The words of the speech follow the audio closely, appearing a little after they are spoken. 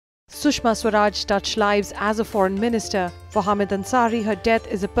Sushma Swaraj touched lives as a foreign minister. For Hamid Ansari, her death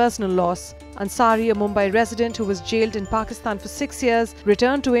is a personal loss. Ansari, a Mumbai resident who was jailed in Pakistan for 6 years,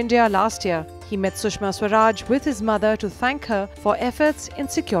 returned to India last year. He met Sushma Swaraj with his mother to thank her for efforts in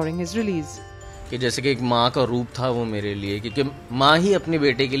securing his release. कि जैसे कि एक माँ का रूप था वो मेरे लिए, क्योंकि माँ ही अपने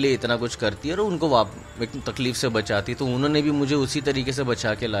बेटे के लिए इतना कुछ करती है और उनको एक तकलीफ से बचाती, तो उन्होंने भी मुझे उसी तरीके से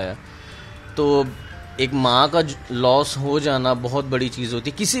बचा के लाया। तो एक माँ का लॉस हो जाना बहुत बड़ी चीज़ होती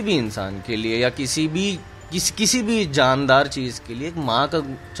है किसी भी इंसान के लिए, या किसी भी जानदार चीज़ के लिए। एक माँ का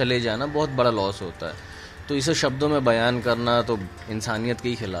चले जाना बहुत बड़ा लॉस होता है। तो इसे शब्दों में बयान करना तो इंसानियत के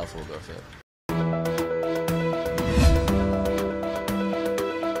ही खिलाफ होगा फिर।